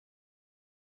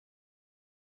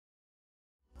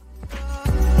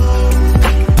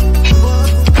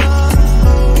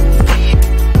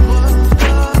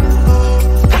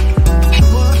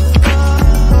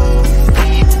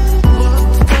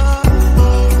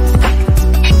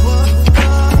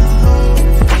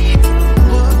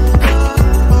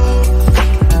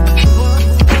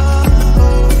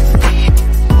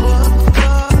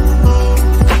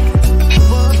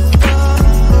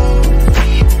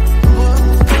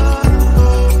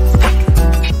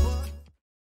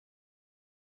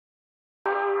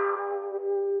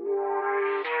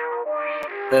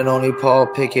And only Paul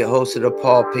Pickett, host of the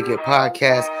Paul Pickett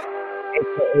podcast.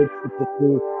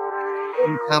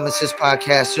 Anytime it's this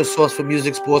podcast, your source for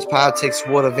music, sports, politics,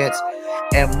 sport events,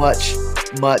 and much,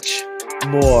 much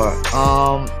more.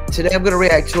 Today I'm going to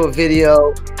react to a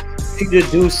video. Peter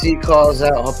Doocy calls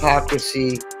out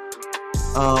hypocrisy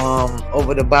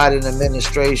over the Biden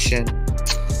administration.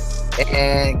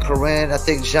 And Corinne, I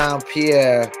think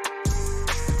Jean-Pierre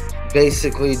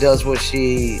basically does what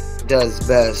she does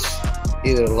best,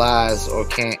 either lies or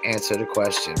can't answer the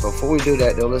question. Before we do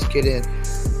that, though, let's get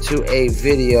into a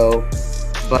video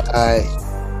by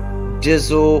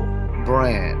Dizzle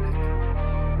Brand.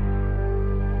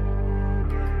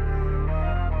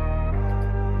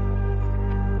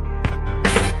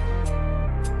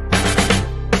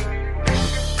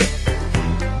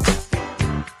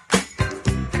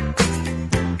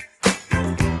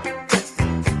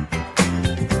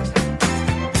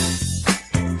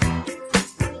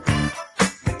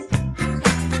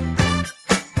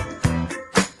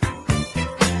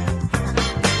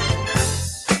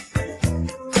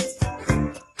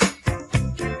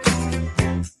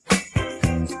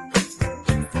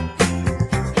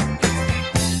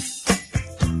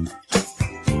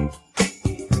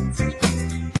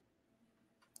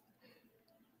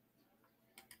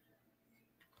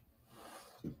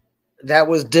 That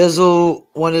was Dizzle,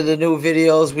 one of the new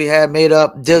videos we had made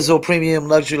up. Dizzle Premium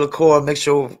Luxury Liqueur,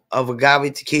 mixture of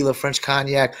agave tequila, French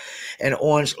cognac, and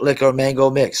orange liquor mango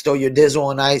mix. Throw your Dizzle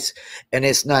on ice, and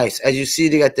it's nice. As you see,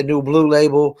 they got the new blue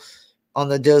label on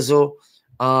the Dizzle.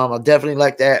 I definitely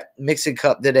like that mixing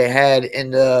cup that they had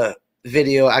in the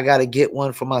video. I got to get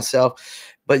one for myself.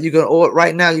 But you can order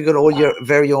right now. You're gonna order your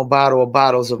very own bottle or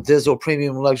bottles of Dizzle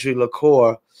Premium Luxury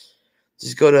Liqueur.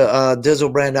 Just go to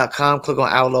dizzlebrand.com, click on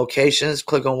our locations,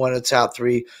 click on one of the top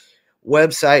 3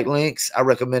 website links. I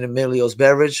recommend Emilio's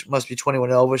Beverage. Must be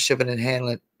 21 over. Shipping and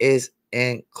handling is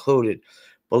included.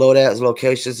 Below that is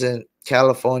locations in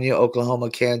California, Oklahoma,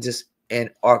 Kansas,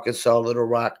 and Arkansas, Little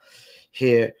Rock.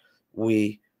 Here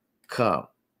we come.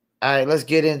 All right, let's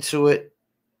get into it.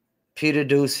 Peter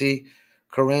Doocy,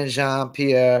 Corinne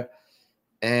Jean-Pierre,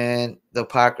 and the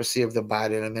hypocrisy of the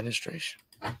Biden administration.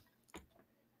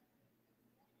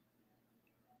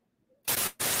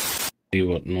 See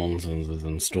what nonsense is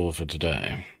in store for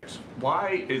today.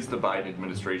 Why is the Biden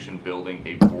administration building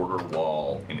a border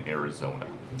wall in Arizona?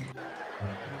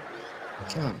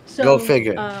 So, go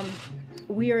figure.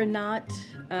 We are not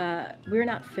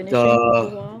finishing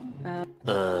the wall.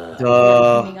 We're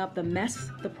cleaning up the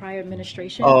mess the prior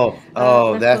administration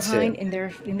left that's behind it.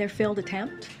 in their failed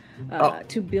attempt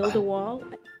to build a wall.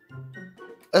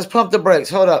 Let's pump the brakes.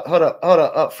 Hold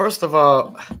up. First of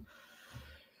all,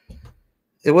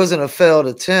 it wasn't a failed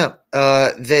attempt.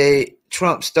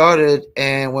 Trump started,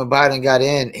 and when Biden got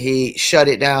in, he shut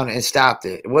it down and stopped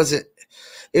it.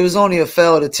 It was only a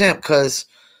failed attempt because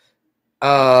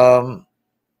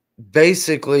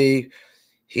basically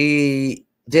he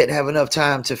didn't have enough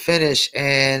time to finish,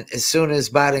 and as soon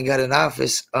as Biden got in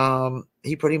office,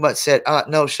 he pretty much said,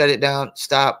 no, shut it down,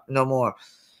 stop, no more.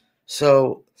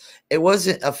 So it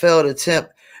wasn't a failed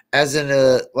attempt as in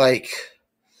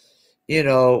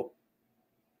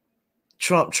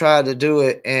Trump tried to do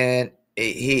it and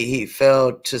he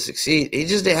failed to succeed. He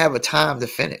just didn't have a time to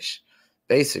finish,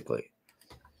 basically.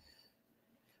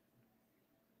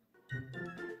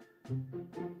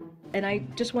 And I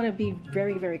just want to be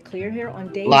very, very clear here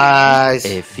on day lies.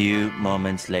 A few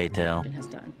moments later.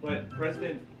 But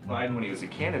President Biden, when he was a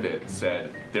candidate,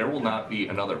 said there will not be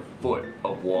another foot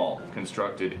of wall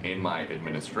constructed in my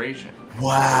administration.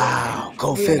 Wow,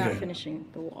 go figure. We're not finishing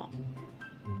the wall.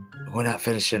 We're not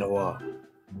finishing the wall.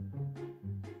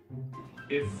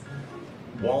 If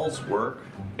walls work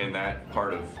in that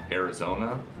part of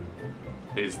Arizona,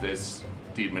 is this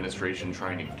the administration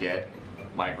trying to get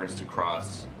migrants to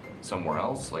cross somewhere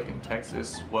else, like in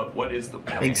Texas? What is the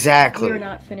plan? Exactly. We're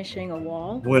not finishing a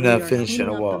wall. We're not finishing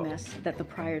a wall. The mess that the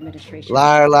prior administration.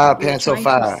 Liar, pants on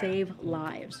fire. To save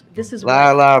lives. This is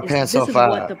liar, pants on fire.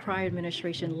 This is what the prior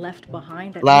administration left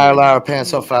behind. Liar,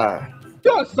 pants on fire.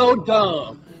 You're so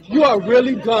dumb. You are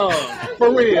really dumb,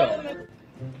 for real.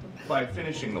 By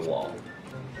finishing the wall,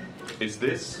 is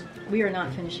this? We are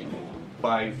not finishing the wall.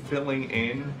 By filling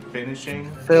in,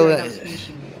 finishing? Fill in.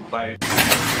 By.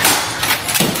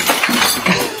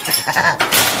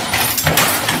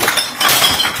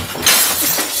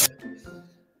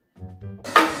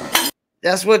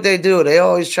 That's what they do. They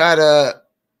always try to,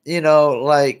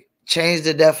 change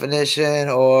the definition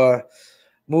or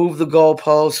move the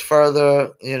goalposts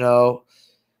further,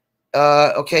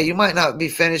 okay, you might not be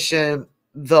finishing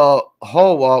the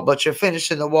whole wall, but you're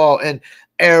finishing the wall in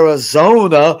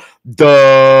Arizona.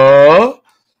 Duh.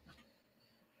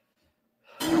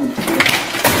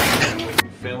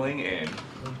 Filling in.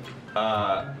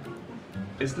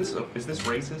 Is this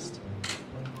racist?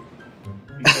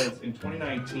 Because in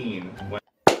 2019, when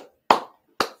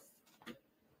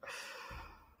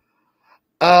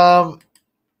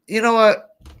you know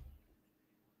what?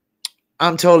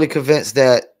 I'm totally convinced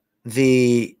that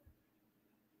the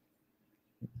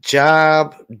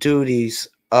job duties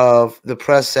of the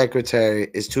press secretary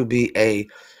is to be a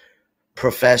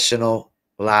professional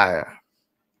liar.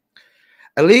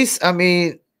 At least, I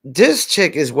mean, this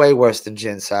chick is way worse than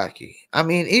Jen Psaki. I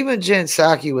mean, even Jen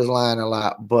Psaki was lying a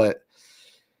lot, but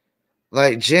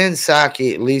like Jen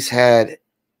Psaki at least had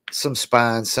some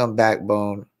spine, some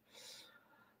backbone.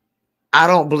 I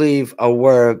don't believe a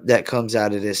word that comes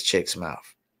out of this chick's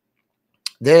mouth.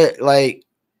 They're like,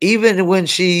 even when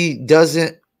she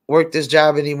doesn't work this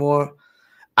job anymore,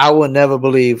 I will never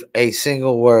believe a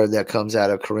single word that comes out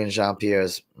of Corinne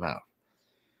Jean-Pierre's mouth.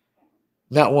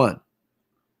 Not one.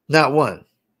 Not one.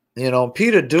 You know,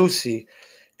 Peter Doocy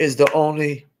is the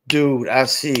only dude I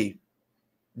see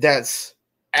that's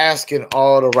asking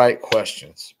all the right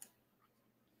questions.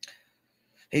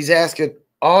 He's asking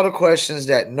all the questions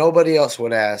that nobody else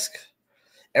would ask.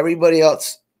 Everybody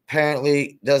else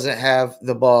apparently doesn't have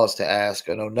the balls to ask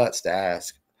or no nuts to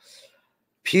ask.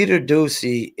 Peter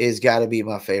Doocy is got to be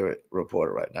my favorite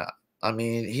reporter right now. I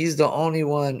mean, he's the only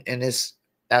one in this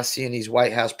I see in these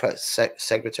White House press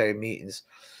secretary meetings.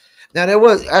 Now, there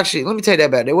was actually, let me take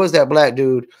that back. There was that black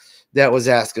dude that was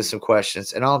asking some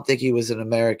questions, and I don't think he was an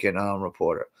American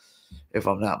reporter, if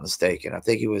I'm not mistaken. I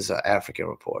think he was an African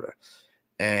reporter,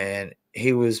 and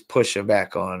he was pushing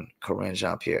back on Corinne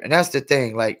Jean-Pierre. And that's the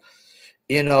thing, like,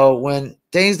 you know, when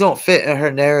things don't fit in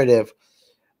her narrative,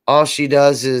 all she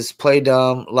does is play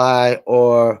dumb, lie,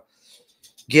 or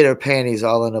get her panties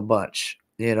all in a bunch,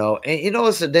 you know. And you know,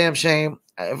 it's a damn shame.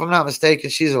 If I'm not mistaken,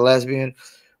 she's a lesbian.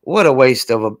 What a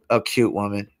waste of a cute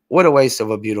woman. What a waste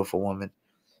of a beautiful woman.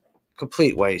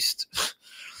 Complete waste.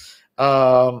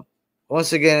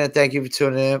 Once again, thank you for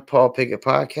tuning in. Paul Pickett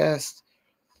Podcast.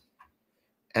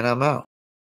 And I'm out.